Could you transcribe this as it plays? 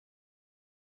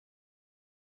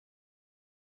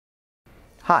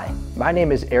Hi, my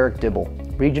name is Eric Dibble,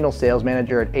 Regional Sales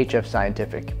Manager at HF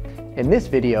Scientific. In this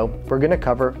video, we're going to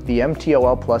cover the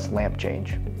MTOL Plus lamp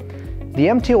change. The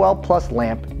MTOL Plus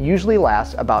lamp usually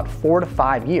lasts about 4 to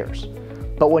 5 years,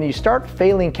 but when you start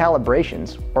failing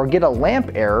calibrations or get a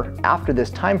lamp error after this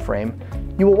time frame,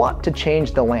 you will want to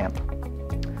change the lamp.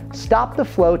 Stop the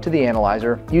flow to the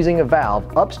analyzer using a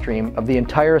valve upstream of the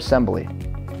entire assembly.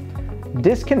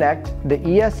 Disconnect the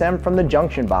ESM from the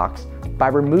junction box by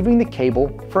removing the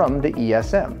cable from the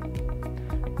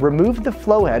ESM. Remove the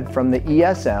flow head from the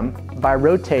ESM by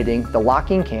rotating the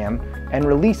locking cam and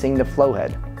releasing the flow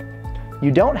head. You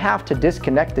don't have to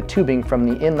disconnect the tubing from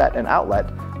the inlet and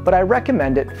outlet, but I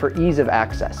recommend it for ease of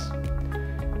access.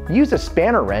 Use a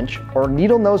spanner wrench or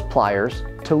needle nose pliers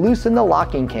to loosen the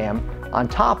locking cam on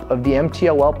top of the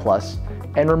MTOL Plus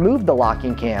and remove the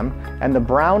locking cam and the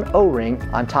brown O-ring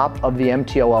on top of the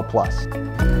MTOL Plus.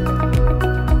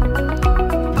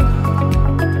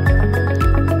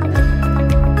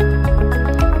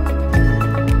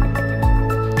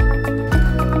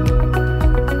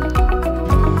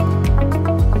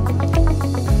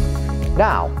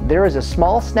 Now, there is a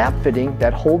small snap fitting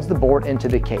that holds the board into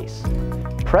the case.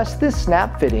 Press this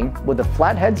snap fitting with a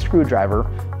flathead screwdriver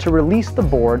to release the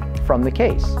board from the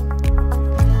case.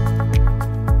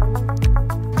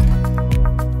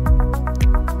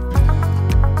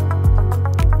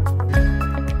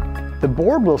 The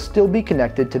board will still be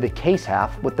connected to the case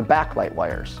half with the backlight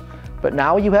wires, but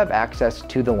now you have access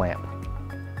to the lamp.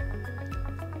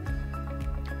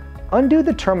 Undo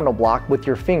the terminal block with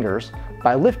your fingers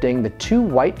by lifting the 2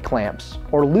 white clamps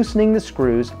or loosening the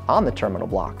screws on the terminal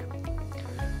block.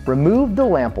 Remove the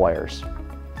lamp wires.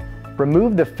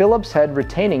 Remove the Phillips head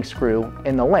retaining screw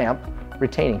in the lamp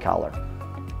retaining collar.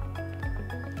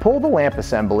 Pull the lamp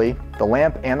assembly, the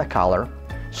lamp and the collar,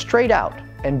 straight out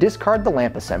and discard the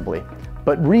lamp assembly,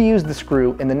 but reuse the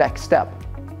screw in the next step.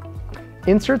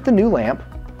 Insert the new lamp,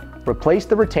 replace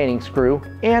the retaining screw,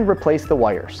 and replace the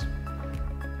wires.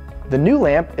 The new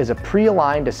lamp is a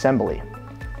pre-aligned assembly.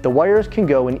 The wires can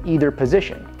go in either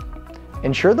position.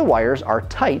 Ensure the wires are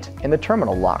tight in the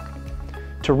terminal lock.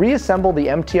 To reassemble the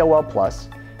MTOL Plus,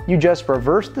 you just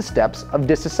reverse the steps of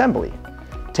disassembly,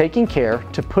 taking care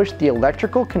to push the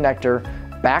electrical connector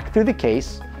back through the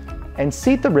case and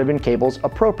seat the ribbon cables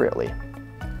appropriately.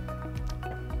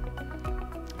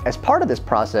 As part of this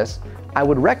process, I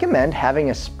would recommend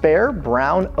having a spare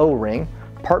brown O-ring,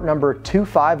 part number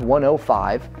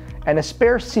 25105, and a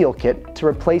spare seal kit to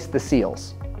replace the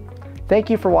seals. Thank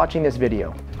you for watching this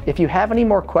video. If you have any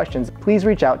more questions, please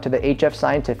reach out to the HF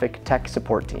Scientific Tech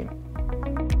Support Team.